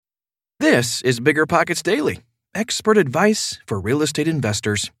This is Bigger Pockets Daily, expert advice for real estate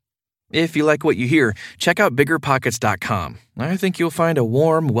investors. If you like what you hear, check out biggerpockets.com. I think you'll find a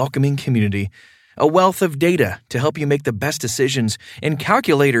warm, welcoming community, a wealth of data to help you make the best decisions, and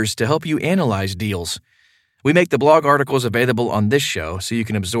calculators to help you analyze deals. We make the blog articles available on this show so you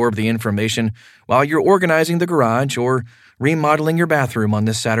can absorb the information while you're organizing the garage or remodeling your bathroom on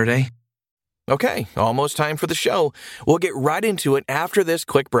this Saturday. Okay, almost time for the show. We'll get right into it after this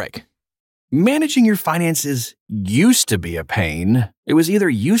quick break. Managing your finances used to be a pain. It was either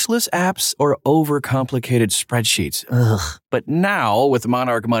useless apps or overcomplicated spreadsheets. But now, with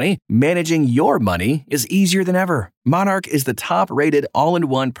Monarch Money, managing your money is easier than ever. Monarch is the top-rated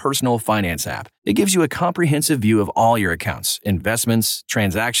all-in-one personal finance app. It gives you a comprehensive view of all your accounts, investments,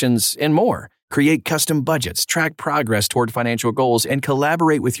 transactions, and more. Create custom budgets, track progress toward financial goals, and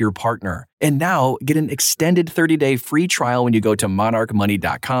collaborate with your partner. And now, get an extended 30-day free trial when you go to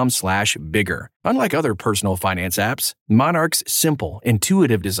monarchmoney.com/bigger. Unlike other personal finance apps, Monarch's simple,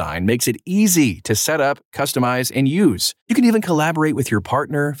 intuitive design makes it easy to set up, customize, and use. You can even collaborate with your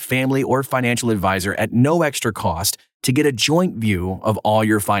partner, family, or financial advisor at no extra cost to get a joint view of all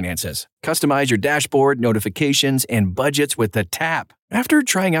your finances. Customize your dashboard, notifications, and budgets with a tap. After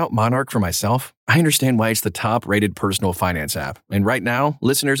trying out Monarch for myself, I understand why it's the top-rated personal finance app. And right now,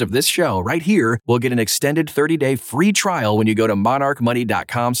 listeners of this show right here will get an extended 30-day free trial when you go to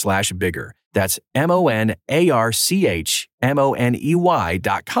monarchmoney.com/bigger. That's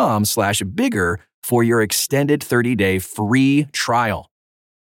monarchmoney.com/bigger for your extended 30-day free trial.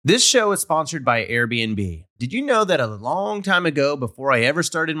 This show is sponsored by Airbnb. Did you know that a long time ago, before I ever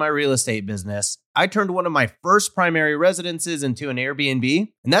started my real estate business, I turned one of my first primary residences into an Airbnb?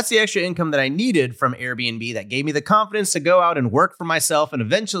 And that's the extra income that I needed from Airbnb that gave me the confidence to go out and work for myself and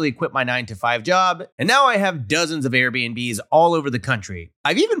eventually quit my 9-to-5 job. And now I have dozens of Airbnbs all over the country.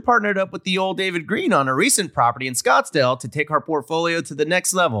 I've even partnered up with the old David Green on a recent property in Scottsdale to take our portfolio to the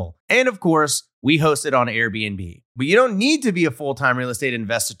next level. And of course, we host it on Airbnb. But you don't need to be a full-time real estate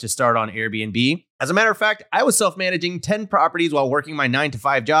investor to start on Airbnb. As a matter of fact, I was self-managing 10 properties while working my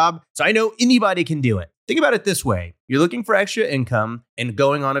 9-to-5 job, so I know anybody can do it. Think about it this way. You're looking for extra income and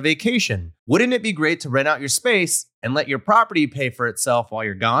going on a vacation. Wouldn't it be great to rent out your space and let your property pay for itself while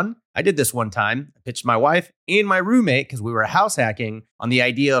you're gone? I did this one time. I pitched my wife and my roommate, because we were house hacking, on the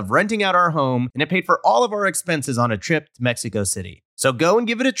idea of renting out our home, and it paid for all of our expenses on a trip to Mexico City. So go and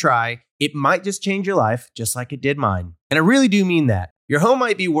give it a try. It might just change your life, just like it did mine. And I really do mean that. Your home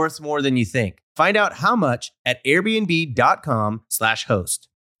might be worth more than you think. Find out how much at airbnb.com/host.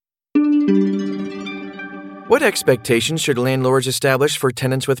 What expectations should landlords establish for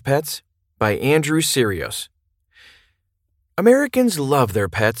tenants with pets? By Andrew Sirios. Americans love their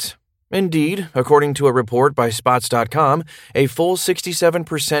pets. Indeed, according to a report by Spots.com, a full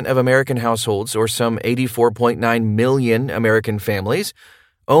 67% of American households, or some 84.9 million American families,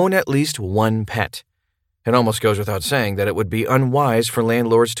 own at least one pet. It almost goes without saying that it would be unwise for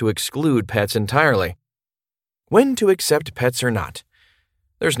landlords to exclude pets entirely. When to accept pets or not?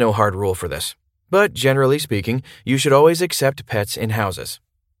 There's no hard rule for this, but generally speaking, you should always accept pets in houses.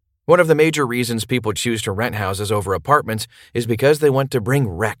 One of the major reasons people choose to rent houses over apartments is because they want to bring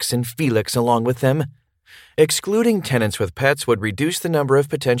Rex and Felix along with them. Excluding tenants with pets would reduce the number of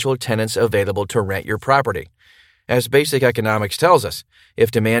potential tenants available to rent your property. As basic economics tells us, if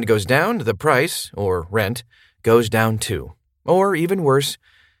demand goes down, the price, or rent, goes down too. Or even worse,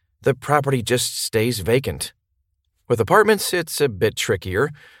 the property just stays vacant. With apartments, it's a bit trickier.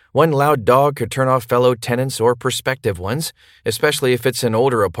 One loud dog could turn off fellow tenants or prospective ones, especially if it's an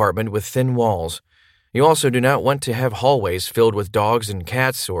older apartment with thin walls. You also do not want to have hallways filled with dogs and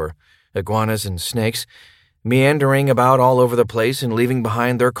cats, or iguanas and snakes, meandering about all over the place and leaving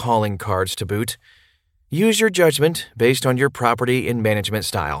behind their calling cards to boot. Use your judgment based on your property and management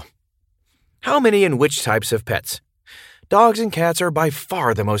style. How many and which types of pets? Dogs and cats are by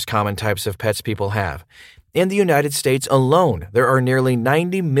far the most common types of pets people have. In the United States alone, there are nearly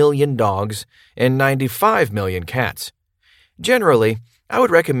 90 million dogs and 95 million cats. Generally, I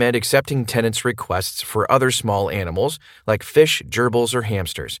would recommend accepting tenants' requests for other small animals like fish, gerbils, or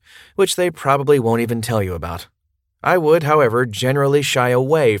hamsters, which they probably won't even tell you about. I would, however, generally shy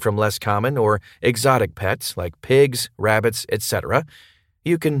away from less common or exotic pets like pigs, rabbits, etc.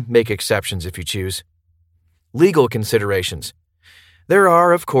 You can make exceptions if you choose. Legal considerations. There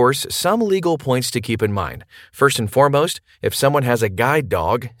are, of course, some legal points to keep in mind. First and foremost, if someone has a guide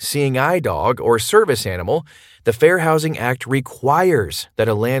dog, seeing eye dog, or service animal, the Fair Housing Act requires that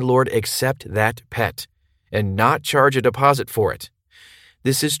a landlord accept that pet and not charge a deposit for it.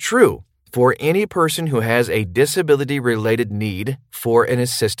 This is true for any person who has a disability-related need for an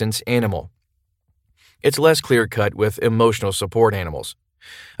assistance animal. It's less clear-cut with emotional support animals.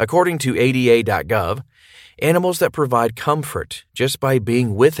 According to ADA.gov, animals that provide comfort just by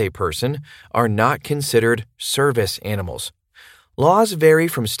being with a person are not considered service animals. Laws vary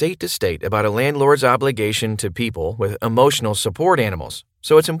from state to state about a landlord's obligation to people with emotional support animals,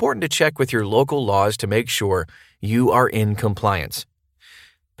 so it's important to check with your local laws to make sure you are in compliance.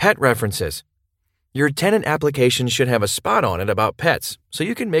 Pet references. Your tenant application should have a spot on it about pets, so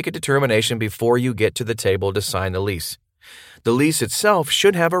you can make a determination before you get to the table to sign the lease. The lease itself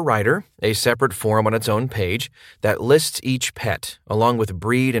should have a rider, a separate form on its own page, that lists each pet, along with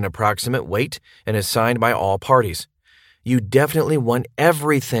breed and approximate weight, and is signed by all parties. You definitely want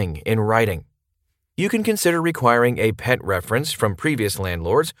everything in writing. You can consider requiring a pet reference from previous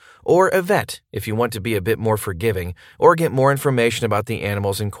landlords or a vet if you want to be a bit more forgiving or get more information about the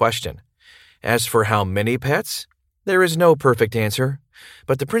animals in question. As for how many pets, there is no perfect answer,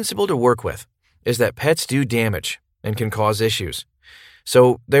 but the principle to work with is that pets do damage and can cause issues.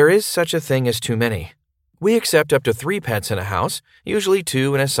 So there is such a thing as too many. We accept up to 3 pets in a house, usually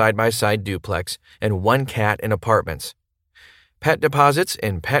 2 in a side-by-side duplex, and 1 cat in apartments. Pet deposits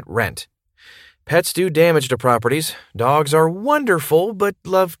and pet rent. Pets do damage to properties. Dogs are wonderful, but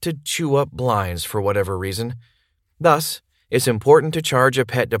love to chew up blinds for whatever reason. Thus, it's important to charge a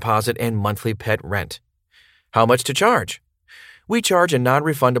pet deposit and monthly pet rent. How much to charge? We charge a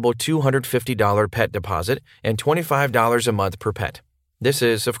non-refundable $250 pet deposit and $25 a month per pet. This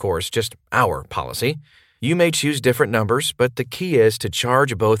is, of course, just our policy. You may choose different numbers, but the key is to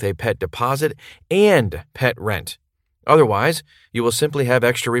charge both a pet deposit and pet rent. Otherwise, you will simply have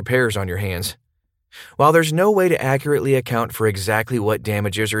extra repairs on your hands. While there's no way to accurately account for exactly what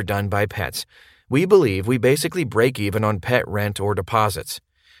damages are done by pets, we believe we basically break even on pet rent or deposits.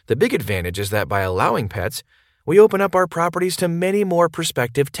 The big advantage is that by allowing pets, we open up our properties to many more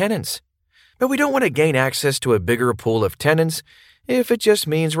prospective tenants. But we don't want to gain access to a bigger pool of tenants if it just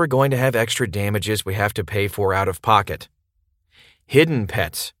means we're going to have extra damages we have to pay for out of pocket. Hidden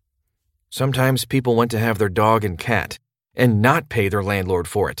pets. Sometimes people want to have their dog and cat and not pay their landlord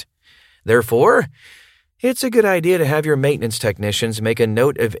for it. Therefore, it's a good idea to have your maintenance technicians make a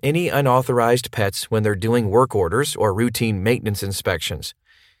note of any unauthorized pets when they're doing work orders or routine maintenance inspections.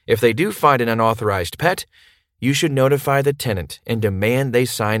 If they do find an unauthorized pet, you should notify the tenant and demand they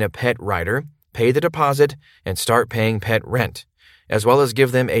sign a pet rider, pay the deposit, and start paying pet rent, as well as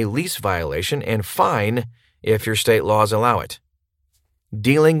give them a lease violation and fine if your state laws allow it.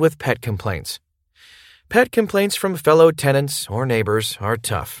 Dealing with pet complaints. Pet complaints from fellow tenants or neighbors are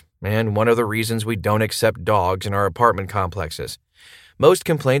tough, and one of the reasons we don't accept dogs in our apartment complexes. Most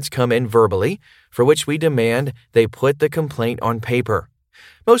complaints come in verbally, for which we demand they put the complaint on paper.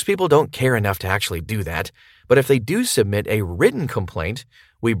 Most people don't care enough to actually do that, but if they do submit a written complaint,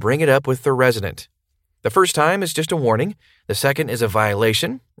 we bring it up with the resident. The first time is just a warning, the second is a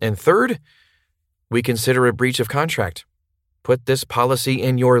violation, and third, we consider a breach of contract. Put this policy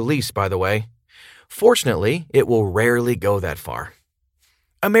in your lease, by the way. Fortunately, it will rarely go that far.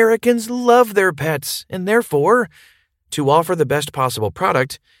 Americans love their pets, and therefore, to offer the best possible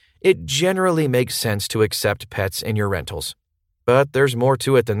product, it generally makes sense to accept pets in your rentals. But there's more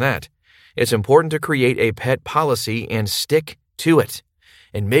to it than that. It's important to create a pet policy and stick to it.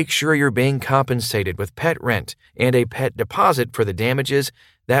 And make sure you're being compensated with pet rent and a pet deposit for the damages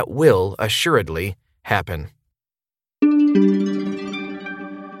that will assuredly happen.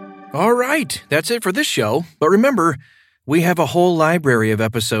 All right, that's it for this show. But remember, we have a whole library of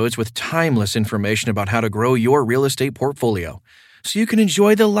episodes with timeless information about how to grow your real estate portfolio, so you can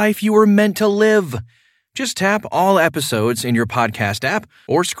enjoy the life you were meant to live. Just tap all episodes in your podcast app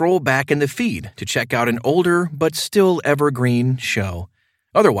or scroll back in the feed to check out an older but still evergreen show.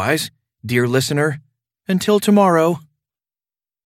 Otherwise, dear listener, until tomorrow,